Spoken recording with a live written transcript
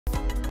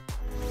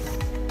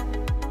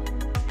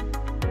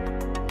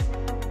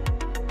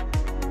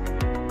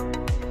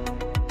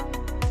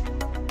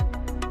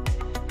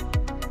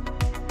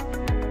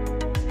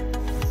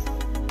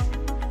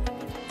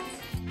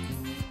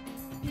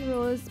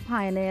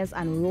Pioneers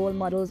and Role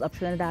Models of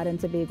Trinidad and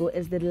Tobago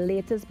is the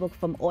latest book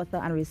from author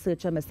and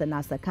researcher Mr.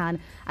 Nasser.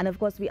 And of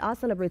course, we are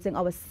celebrating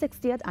our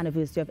 60th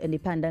anniversary of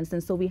independence.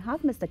 And so we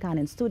have Mr. Khan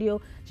in studio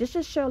just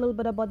to share a little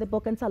bit about the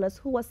book and tell us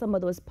who are some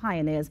of those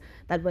pioneers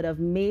that would have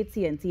made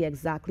TNT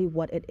exactly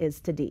what it is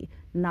today.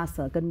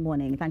 Nasser, good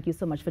morning. Thank you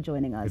so much for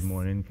joining us. Good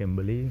morning,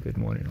 Kimberly. Good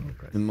morning, all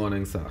press. Good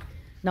morning, sir.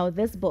 Now,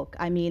 this book,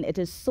 I mean, it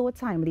is so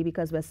timely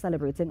because we're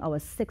celebrating our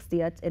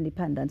 60th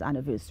independence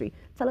anniversary.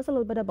 Tell us a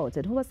little bit about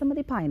it. Who are some of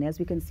the pioneers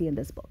we can see in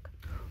this book?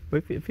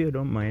 Well, if you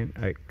don't mind,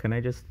 can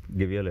I just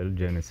give you a little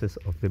genesis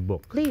of the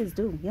book? Please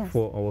do, yes.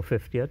 For our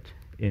 50th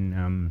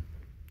in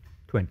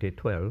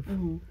 2012,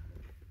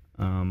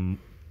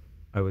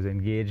 I was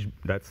engaged,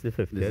 that's the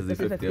 50th. This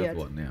is the 50th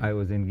one, yeah. I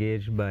was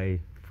engaged by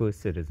First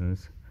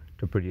Citizens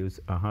to produce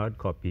a hard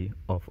copy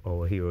of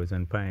our Heroes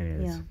and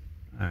Pioneers.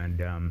 Yeah.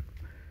 And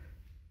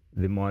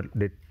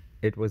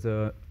it was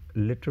a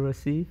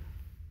literacy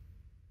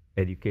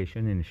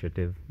education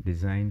initiative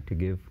designed to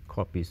give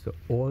copies to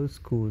all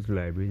schools,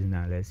 libraries,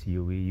 NALS,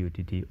 UE,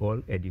 UTT,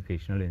 all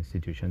educational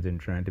institutions in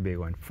Trinidad and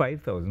Tobago, and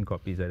 5,000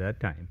 copies at that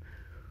time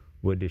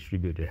were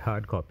distributed,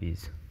 hard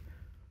copies.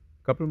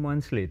 A couple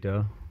months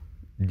later,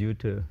 due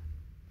to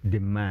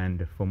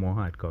demand for more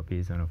hard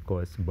copies and of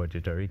course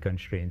budgetary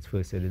constraints,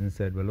 First Citizens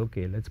said, well,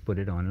 okay, let's put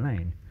it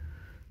online.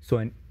 So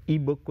an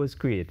e-book was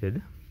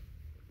created,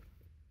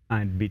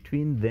 and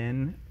between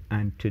then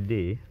and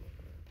today,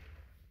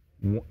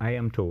 I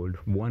am told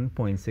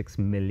 1.6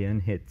 million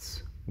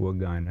hits were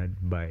garnered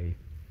by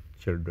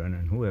children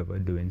and whoever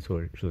doing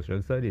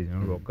social studies. You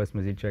know, Rockus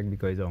must check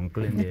because his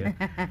uncle in there,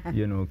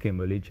 you know,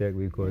 Kimberly check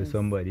because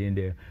somebody in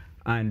there.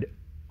 And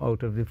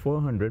out of the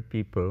 400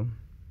 people,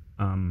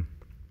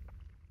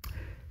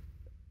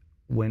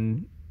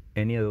 when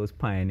any of those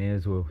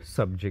pioneers were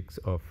subjects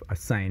of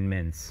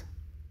assignments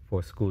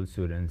for school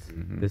students,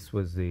 this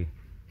was the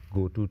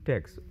go-to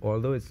text,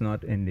 although it's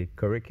not in the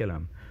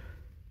curriculum.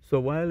 So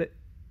while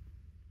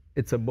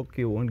it's a book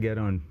you won't get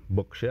on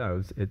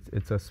bookshelves,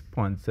 it's a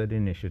sponsored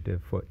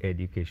initiative for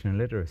educational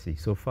literacy.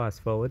 So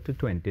fast forward to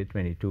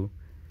 2022,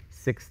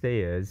 60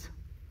 years,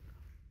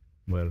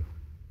 well,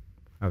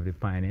 have the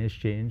pioneers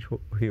changed?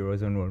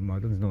 Heroes and role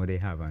models? No, they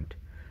haven't.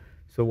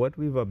 So what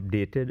we've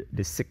updated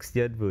the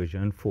 60th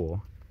version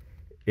for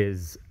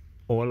is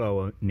all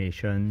our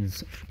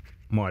nation's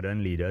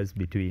modern leaders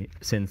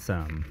since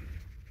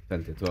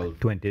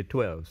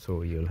 2012.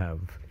 So you'll have,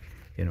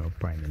 you know,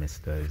 prime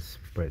ministers,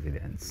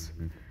 presidents.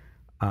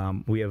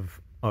 We have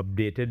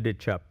updated the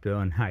chapter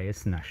on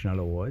highest national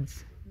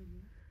awards.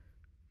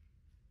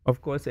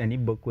 Of course, any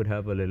book would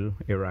have a little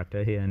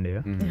errata here and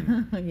there.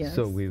 Yes.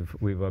 So we've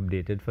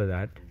updated for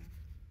that.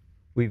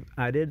 We've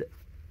added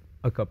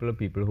a couple of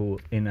people who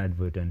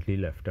inadvertently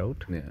left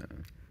out,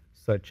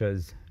 such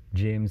as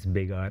James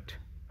Bigart,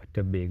 a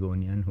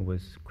Tobagonian who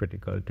was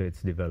critical to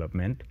its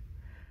development.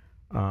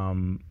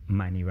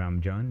 Manny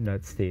Ramjan,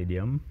 that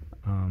stadium.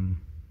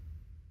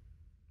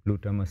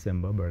 Luther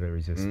Masimba, Brother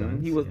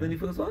Resistance. He was the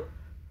first one?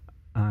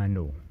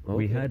 No. Okay.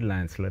 We had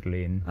Lancelot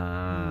Lane.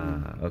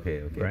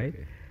 Okay. Right?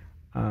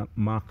 Okay.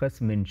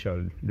 Marcus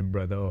Minchell, the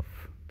brother of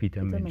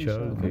Peter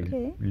Minchell,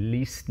 the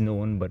least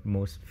known but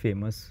most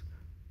famous,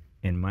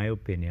 in my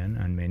opinion,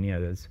 and many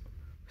others,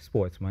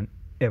 sportsman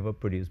ever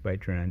produced by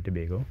Trinidad and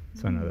Tobago.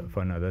 It's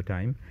for another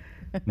time.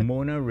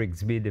 Mona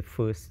Rigsby, the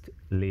first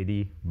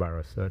lady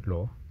barrister at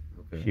law.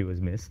 Okay. She was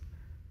missed.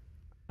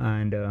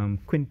 And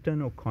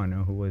Quinton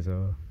O'Connor, who was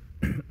a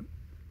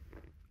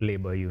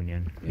labor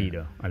union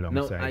leader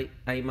alongside.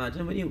 Now, I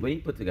imagine when you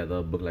put together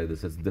a book like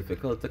this, it's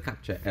difficult to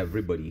capture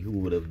everybody who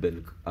would have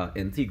been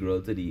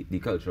integral to the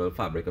cultural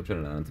fabric of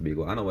Trinidad and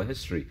Tobago and our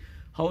history.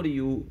 How do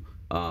you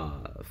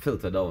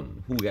filter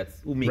down who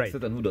makes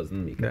it and who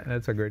doesn't make it?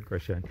 That's a great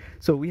question.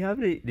 So we have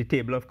the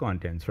table of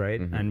contents,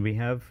 right? And we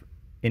have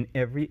in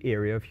every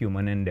area of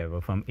human endeavor,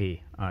 from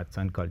arts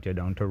and culture,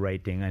 down to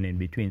writing and in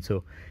between.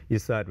 So you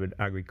start with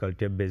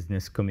agriculture,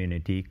 business,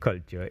 community,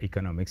 culture,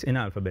 economics, in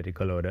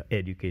alphabetical order,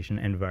 education,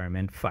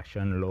 environment,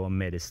 fashion, law,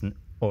 medicine,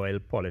 oil,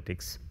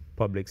 politics,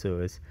 public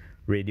service,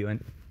 radio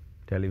and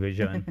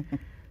television,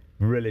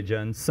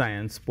 religion,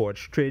 science,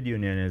 sports, trade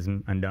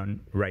unionism, and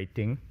then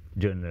writing,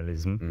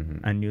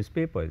 journalism, and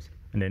newspapers.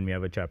 And then we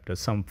have a chapter,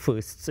 some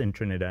firsts in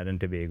Trinidad and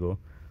Tobago,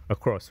 a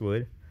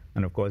crossword,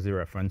 and of course the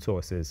reference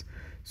sources.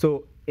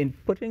 So in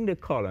putting the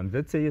columns,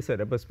 let's say you set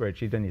up a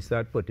spreadsheet and you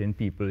start putting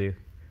people here.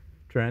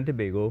 Trinidad and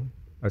Tobago,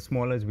 as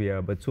small as we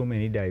are, but so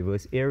many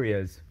diverse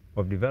areas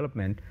of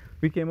development,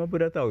 we came up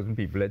with 1,000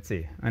 people, let's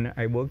say. And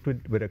I worked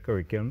with a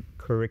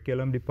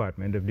curriculum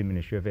department of the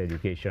Ministry of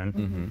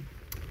Education.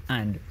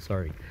 And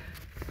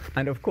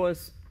of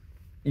course,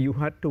 you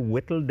had to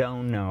whittle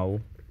down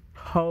now,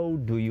 how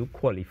do you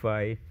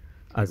qualify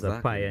as a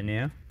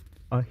pioneer,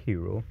 a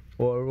hero,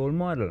 or a role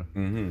model?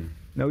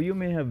 Now, you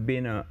may have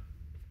been a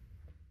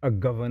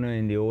governor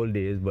in the old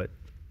days, but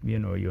you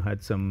know, you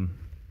had some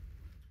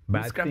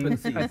bad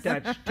things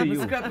attached to you.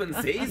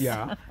 Discrepancies.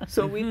 Yeah.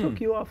 So we took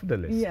you off the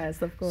list.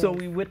 Yes, of course. So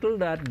we whittled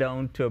that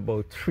down to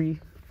about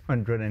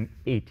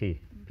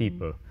 380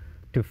 people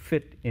to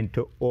fit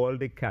into all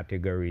the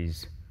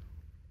categories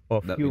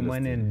of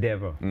human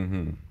endeavor.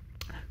 Mm-hmm.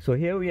 So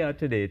here we are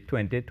today,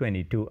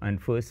 2022,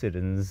 and First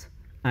Citizens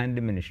and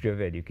the Ministry of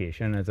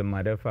Education. As a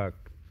matter of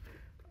fact,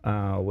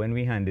 when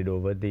we handed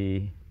over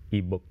the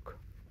EBook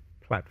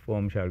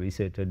platform, shall we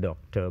say, to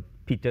Dr.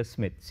 Peter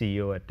Smith,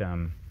 CEO at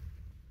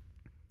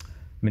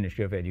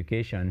Ministry of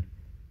Education,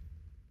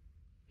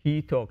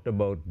 he talked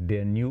about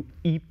their new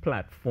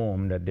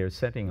e-platform that they're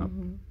setting up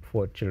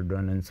for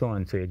children and so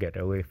on, so you get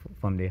away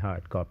from the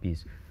hard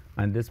copies.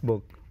 And this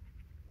book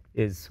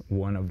is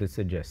one of the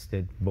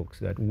suggested books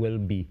that will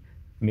be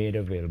made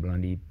available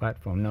on the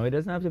e-platform. Now, it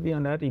doesn't have to be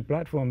on that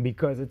e-platform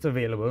because it's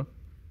available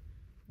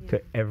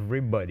to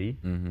everybody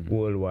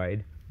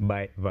worldwide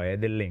via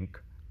the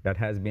link that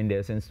has been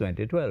there since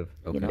 2012.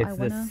 Okay. You know, It's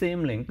the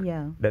same link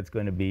that's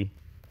going to be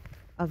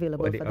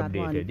available for that updated,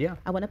 one. yeah.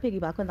 I want to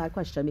piggyback on that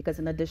question because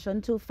in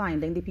addition to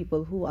finding the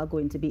people who are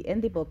going to be in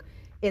the book,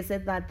 is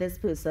it that this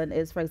person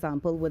is, for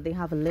example, would they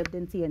have lived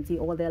in TNT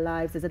all their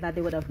lives? Is it that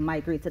they would have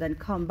migrated and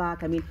come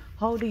back? I mean,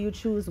 how do you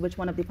choose which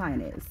one of the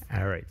pioneers?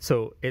 All right,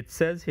 so it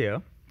says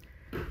here,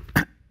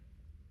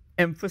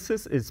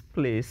 emphasis is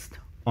placed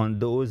on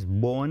those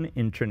born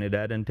in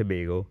Trinidad and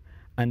Tobago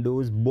and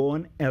those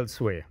born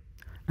elsewhere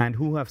and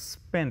who have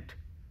spent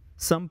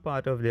some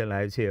part of their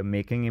lives here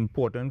making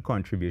important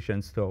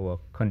contributions to our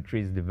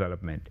country's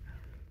development.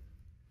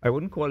 I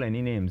wouldn't call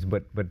any names,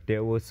 but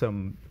there were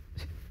some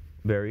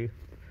very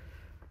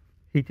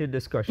heated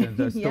discussions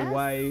as to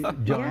why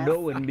John Doe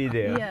wouldn't be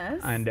there.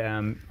 And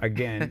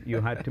again,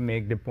 you had to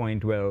make the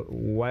point, well,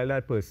 while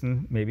that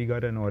person maybe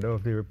got an order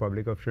of the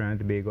Republic of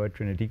Trinidad and Tobago at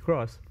Trinity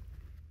Cross,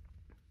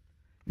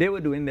 they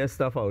were doing their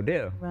stuff out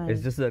there.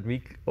 It's just that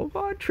we, oh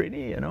God,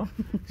 Trini, you know.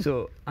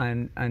 So,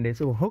 and they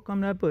said, well, how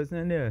come that person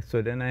in there?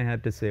 So then I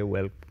had to say,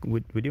 well,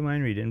 would you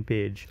mind reading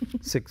page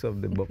 6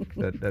 of the book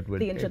that would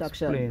the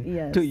introduction.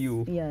 explain to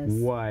you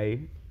why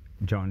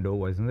John Doe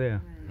wasn't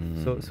there.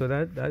 So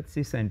that's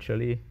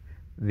essentially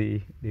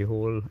the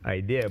whole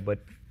idea.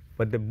 But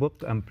the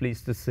book, I'm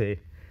pleased to say,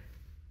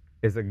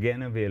 is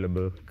again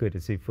available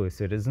courtesy First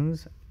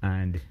Citizens,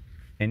 and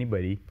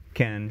anybody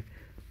can.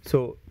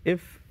 So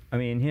I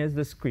mean, here's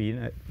the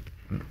screen,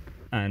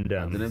 and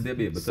then they'll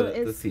be able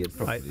to see it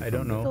properly. I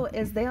don't know. So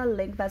is there a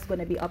link that's going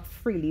to be up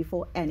freely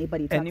for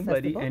anybody to access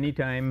the book?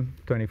 Anytime,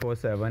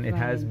 24/7. It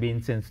has been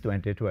since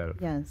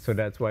 2012. So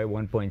that's why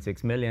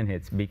 1.6 million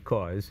hits,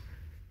 because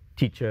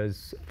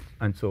teachers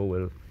and so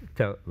will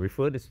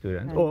refer the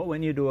students. Or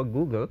when you do a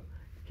Google,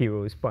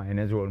 heroes,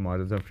 pioneers, role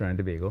models of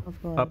Trinidad and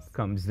Tobago, up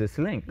comes this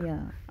link.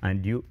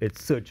 And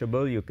it's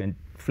searchable. You can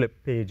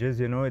flip pages.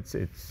 You know, it's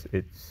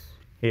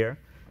here.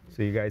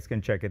 So you guys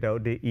can check it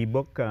out. The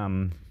ebook,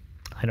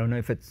 I don't know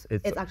if it's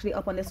actually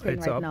up on the screen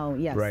right now.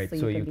 Yes. Right.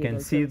 So you can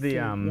see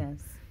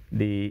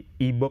the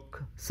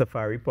ebook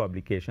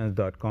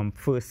safaripublications.com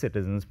First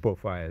Citizens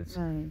profiles.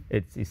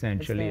 It's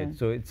essentially it.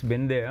 So it's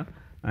been there,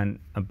 and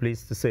I'm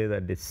pleased to say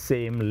that the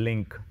same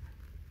link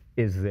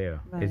is there.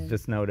 It's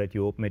just now that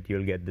you open it,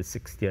 you'll get the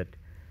 60th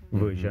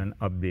version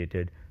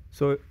updated.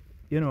 So,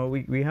 you know,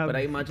 we have... But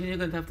I imagine you're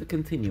going to have to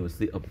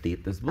continuously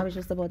update this book. I was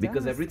just about to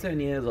because ask. every 10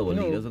 years, our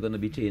leaders are going to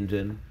be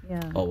changing.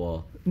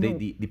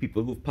 The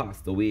people who've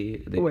passed away.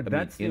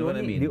 That's the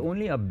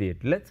only update.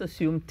 Let's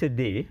assume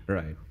today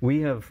we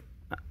have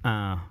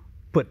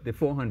put the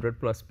 400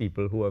 plus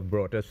people who have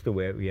brought us to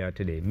where we are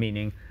today,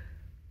 meaning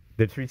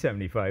the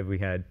 375 we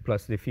had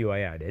plus the few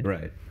I added.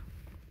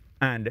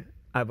 And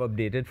I've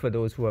updated for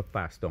those who have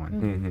passed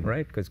on,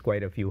 right? Because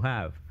quite a few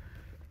have.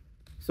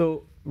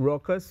 So,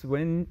 Raucus,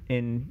 when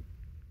in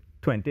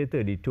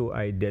 2032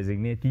 I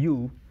designate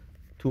you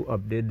to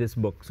update this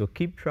book, so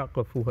keep track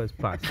of who has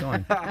passed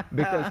on,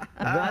 because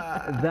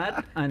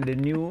that and the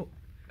new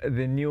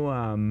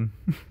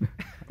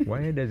why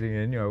are you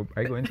designating you?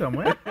 Are you going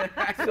somewhere? So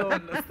I don't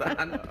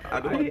understand. I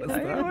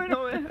don't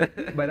know,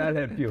 but I'll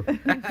help you.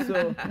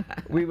 So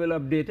we will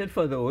update it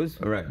for those,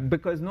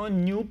 because no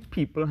new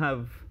people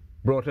have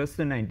brought us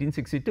to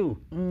 1962.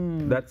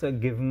 That's a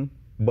given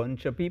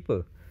bunch of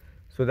people.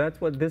 So that's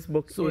what this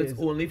book is. So it's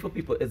only for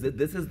people.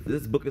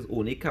 This book is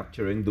only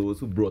capturing those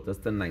who brought us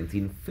to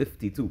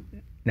 1952.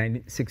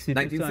 1962.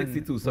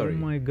 1962. Sorry. Oh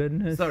my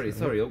goodness. Sorry.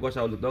 Oh gosh,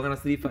 I was looking at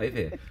C5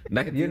 here.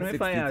 You know,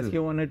 if I ask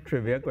you one of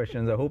trivia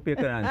questions, I hope you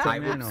can answer. I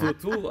hope so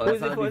too. Who's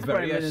the first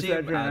Prime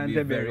Minister? I'd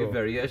be very,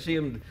 very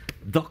ashamed.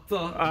 Doctor,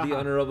 the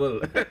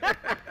Honorable.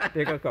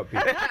 Take a copy.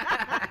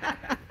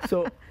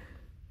 So.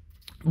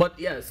 But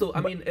yeah, so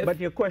I mean, but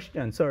your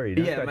question, sorry.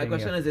 Yeah, my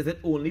question is it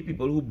only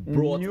people who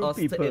brought us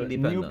to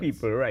independence? New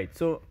people, right?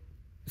 So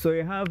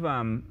you have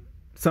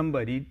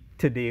somebody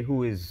today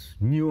who is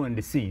new on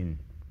the scene.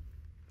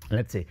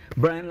 Let's say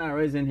Brian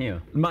Lara is in here.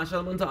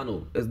 Marshall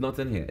Montano is not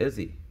in here, is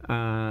he?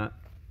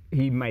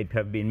 He might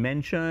have been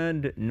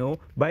mentioned. No.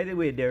 By the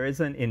way, there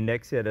is an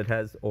index here that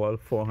has all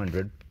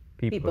 400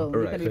 people.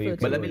 Right. So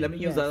but let me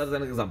use that as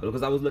an example,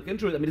 because I was looking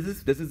through it. I mean,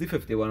 this is the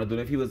 50th one. I don't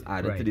know if he was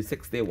added to the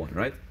 6th one,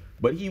 right?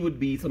 But he would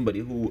be somebody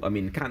who, I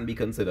mean, can be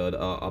considered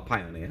a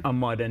pioneer. A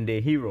modern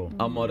day hero.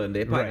 A modern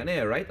day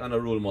pioneer, right? And a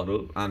role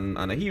model and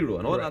a hero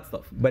and all that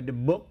stuff. But the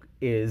book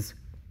is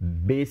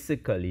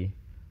basically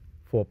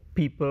for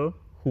people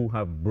who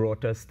have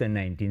brought us to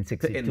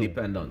 1962. To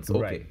independence. Okay.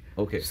 Right.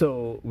 Okay.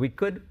 So we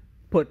could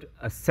put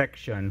a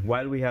section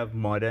while we have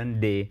modern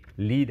day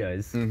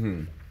leaders.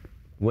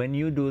 When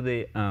you do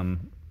the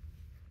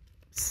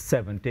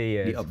 70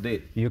 years, the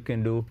update, you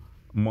can do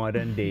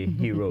modern day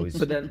heroes.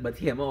 So then, but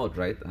hear me out,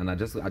 right? And I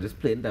just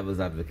playing devil's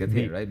advocate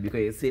here, right? Because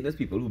you're saying there's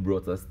people who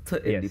brought us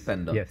to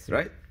independence, yes,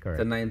 right? correct.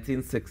 To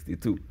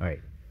 1962. Right.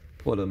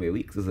 Paula May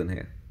Weeks is in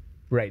here.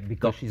 Right,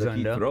 because she's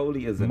under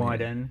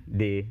modern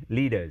day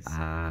leaders.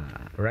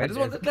 Right. I just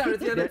want the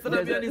clarity on it so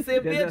that we're on the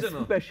same page, There's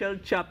a special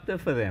chapter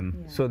for them.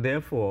 Yeah. So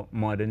therefore,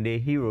 modern day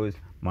heroes,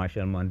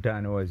 Marshall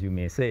Montano, as you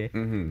may say,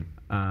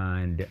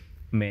 and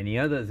many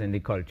others in the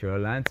cultural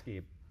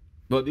landscape.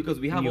 Well, because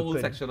we have a whole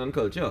section on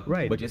culture,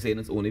 right? But you're saying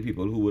it's only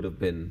people who would have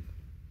been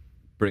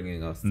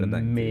bringing us to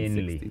 1962.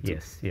 Mainly,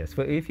 yes.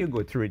 But if you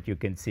go through it, you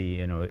can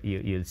see,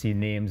 you'll see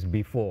names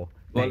before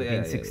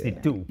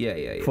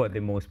 1962 for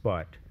the most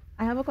part.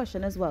 I have a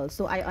question as well.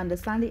 So I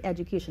understand the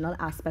educational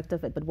aspect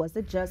of it, but was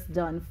it just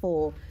done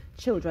for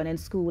children in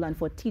school and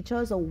for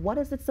teachers, or what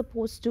is it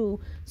supposed to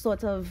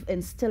sort of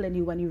instill in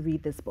you when you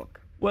read this book?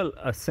 Well,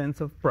 a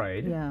sense of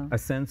pride, a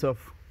sense of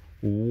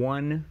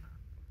one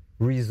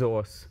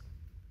resource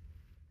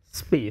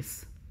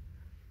space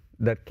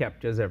that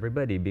captures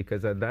everybody,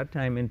 because at that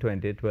time in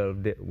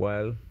 2012,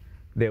 while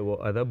there were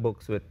other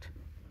books with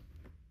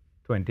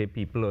 20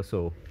 people or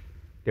so,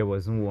 there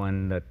wasn't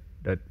one that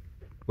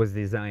was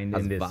designed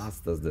in this. As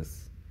vast as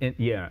this.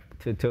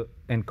 To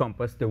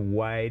encompass the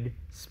wide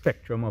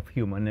spectrum of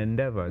human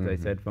endeavor, as I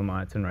said, from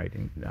arts and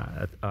writing,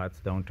 arts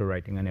down to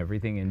writing and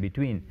everything in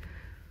between.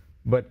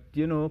 But,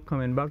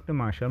 coming back to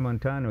Marshall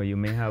Montano, you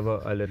may have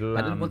a little...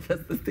 I don't want us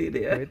to stay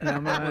there. Wait, no,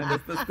 man.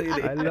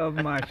 I love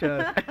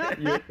Marshall.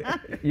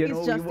 you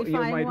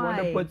might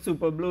want to put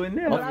Super Blue in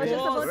there. Well, I was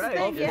just about to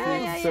think,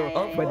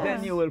 yeah. But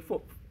then you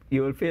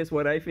will face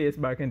what I faced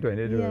back in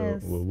 2022.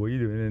 Yes. What are you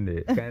doing in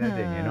there? Kind of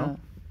thing,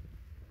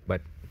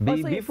 But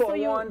be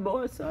forewarned,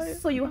 boss.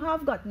 So you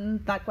have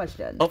gotten that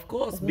question? Of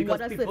course. Because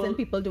what are certain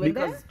people doing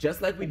there? Because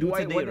just like we do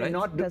today, right?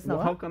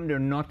 How come they're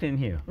not in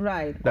here?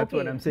 Right. That's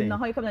what I'm saying. Now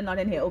how come they're not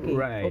in here? Okay.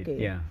 Right. Okay.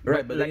 Yeah.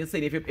 Right. But like you're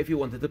saying, if you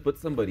wanted to put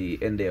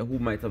somebody in there who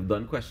might have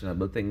done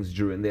questionable things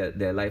during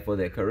their life or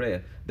their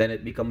career, then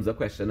it becomes a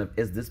question of,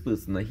 is this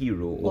person a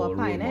hero or a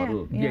role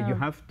model? Yeah, you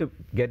have to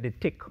get the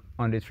tick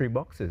on the 3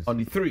 boxes. On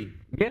the 3?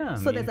 Yeah.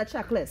 So there's a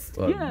checklist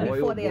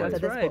before they enter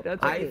this book. Right.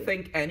 I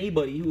think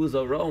anybody who is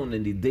around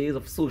in the days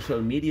of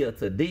social media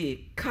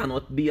today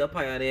cannot be a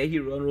pioneer,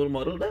 hero, and role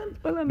model then.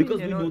 Well, I mean,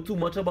 because we know too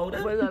much about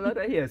them. Well, a lot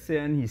of hearsay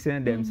and he say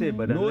and them say,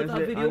 but no, it's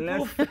a video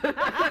proof.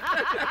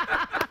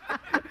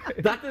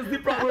 That is the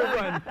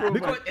problem.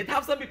 Because it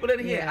has some people in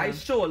here, I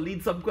sure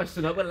lead some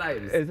questionable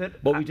lives. Is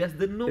it? But we just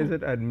didn't know. Is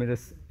it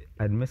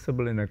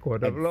admissible in a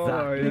court of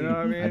law? You know what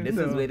I mean? And this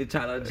is where the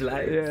challenge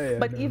lies.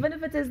 But even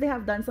if it is they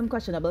have done some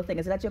questionable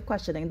things, is that you're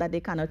questioning that they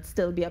cannot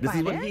still be a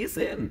pioneer? This is what he's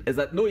saying. Is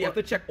that no, you have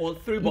to check all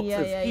 3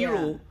 boxes: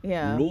 hero,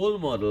 role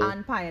model,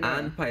 and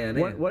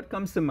pioneer. What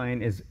comes to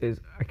mind is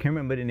I can't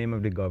remember the name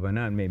of the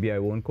governor, and maybe I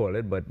won't call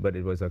it, but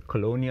it was a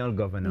colonial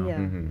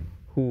governor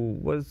who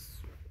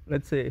was,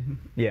 let's say,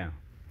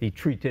 he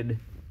treated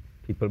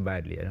people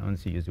badly. I don't want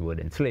to use the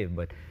word enslave,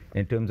 but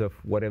in terms of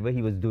whatever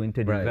he was doing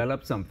to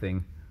develop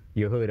something,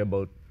 you heard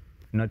about,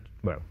 it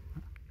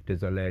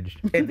is alleged.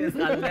 It is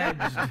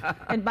alleged.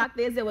 And back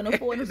days, there were no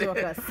phones,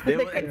 Dorcas. They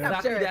were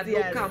exactly that,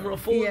 no camera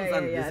phones,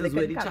 and this is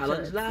where the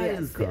challenge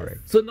lies.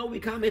 Correct. So now we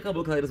can't make a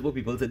book like this about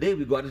people today.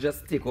 We got to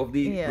just take off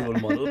the role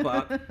model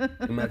part.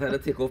 We might have to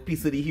take off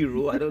piece of the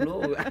hero. I don't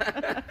know.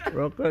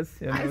 Rockus,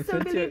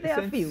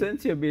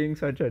 since you're being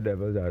such a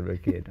devil's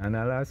advocate, and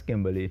I'll ask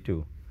Kimberly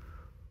too,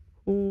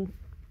 who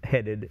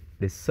headed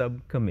the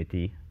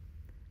subcommittee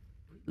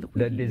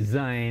that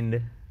designed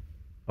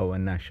our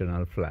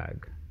national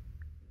flag?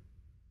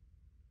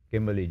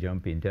 Kimberly,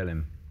 jump in, tell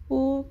him.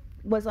 Who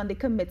was on the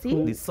committee?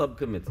 The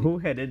subcommittee. Who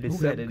headed the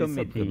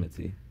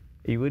subcommittee?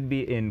 He would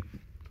be in...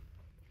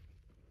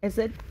 Is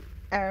it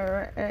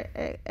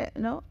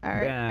Carlton?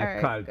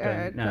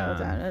 Carlton.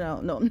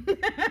 No. No.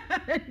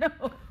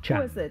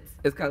 Who is it?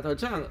 It's Carlton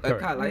Chang.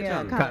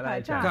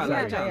 Carlai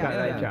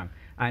Chang.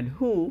 And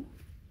who...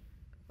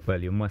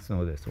 Well, you must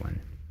know this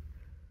one.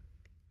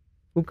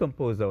 Who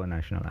composed our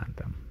national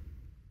anthem?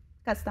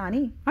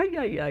 Castani. 10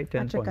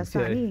 Patrick points.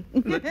 Castani.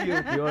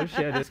 Yeah. You all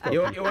share this copy.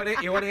 You want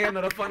to hear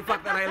another fun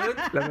fact that I learned?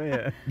 Let me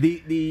hear.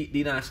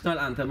 The national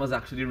anthem was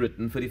actually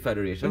written for the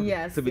Federation.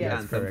 Yes, to be the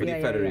anthem for the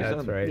Federation.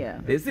 That's right.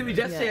 Yeah. You see, we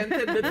just shared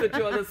tidbits with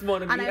you all this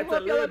morning. And I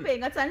hope you were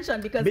paying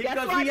attention because we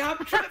have trivia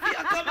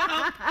coming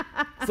up.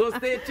 So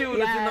stay tuned.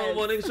 It's the Now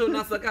Morning Show.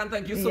 Nasser Khan,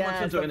 thank you so much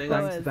for joining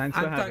us. Thanks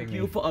for having me. And thank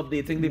you for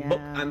updating the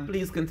book. And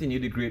please continue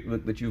the great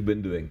work that you've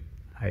been doing.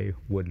 I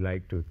would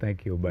like to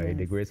thank you. By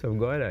the grace of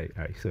God, I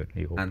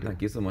certainly hope And to.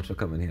 thank you so much for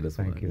coming here this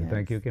morning. Thank you.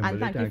 Thank you, Kimberly. And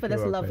thank you for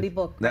this lovely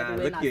book. Nah,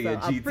 look here,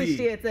 I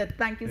appreciate it.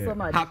 Thank you so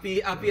much.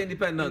 Happy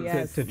Independence.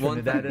 Yes. To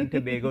Trinidad and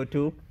Tobago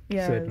too.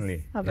 Yes.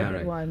 Certainly. Have a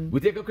good one. We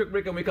take a quick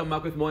break and we come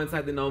back with more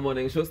Inside the Now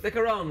Morning Show. Stick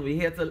around. We're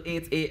here till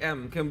 8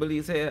 a.m.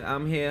 Kimberly's here.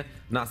 I'm here.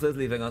 Nasser's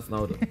leaving us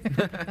now, though.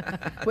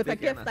 With a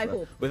gift, I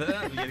hope. With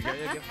a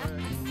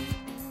gift.